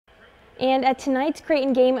And at tonight's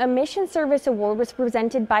Creighton game, a Mission Service Award was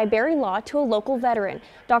presented by Barry Law to a local veteran.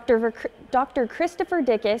 Dr. Christopher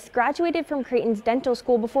Dickus graduated from Creighton's dental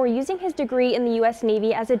school before using his degree in the U.S.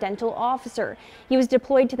 Navy as a dental officer. He was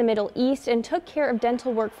deployed to the Middle East and took care of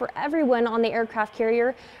dental work for everyone on the aircraft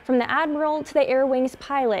carrier, from the admiral to the Air Wing's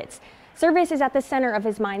pilots. Service is at the center of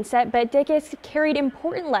his mindset, but Dickus carried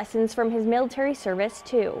important lessons from his military service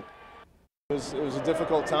too. It was a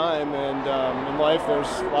difficult time, and in life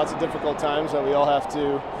there's lots of difficult times that we all have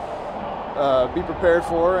to be prepared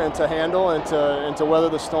for and to handle and to weather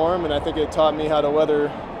the storm. And I think it taught me how to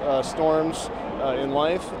weather storms in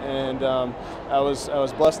life, and I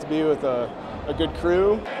was blessed to be with a good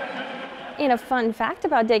crew. And a fun fact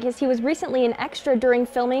about Dickus, he was recently an extra during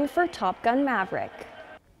filming for Top Gun Maverick.